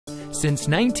Since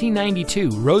 1992,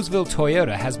 Roseville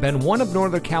Toyota has been one of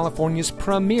Northern California's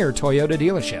premier Toyota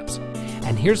dealerships.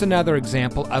 And here's another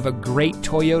example of a great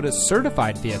Toyota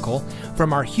certified vehicle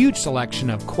from our huge selection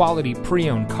of quality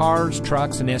pre-owned cars,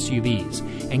 trucks, and SUVs,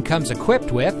 and comes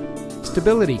equipped with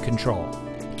stability control,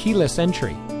 keyless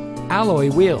entry, alloy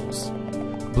wheels,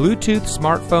 Bluetooth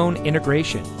smartphone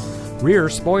integration, rear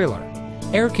spoiler,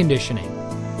 air conditioning,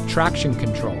 traction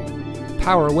control,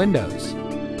 power windows,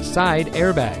 side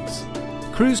airbags,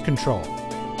 cruise control,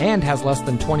 and has less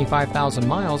than 25,000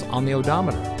 miles on the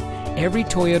odometer. Every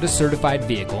Toyota certified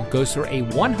vehicle goes through a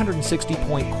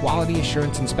 160-point quality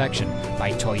assurance inspection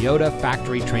by Toyota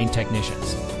factory-trained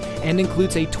technicians and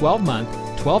includes a 12-month,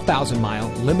 12,000-mile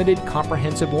limited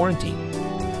comprehensive warranty.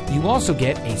 You also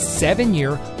get a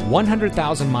 7-year,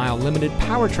 100,000-mile limited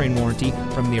powertrain warranty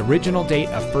from the original date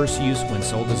of first use when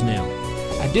sold as new.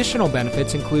 Additional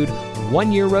benefits include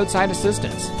 1-year roadside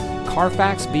assistance,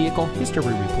 Carfax vehicle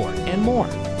history report, and more.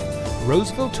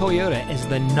 Roseville Toyota is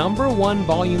the #1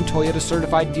 volume Toyota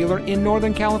certified dealer in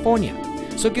Northern California.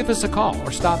 So give us a call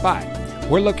or stop by.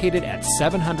 We're located at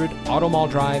 700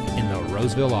 Automall Drive in the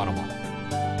Roseville Automall.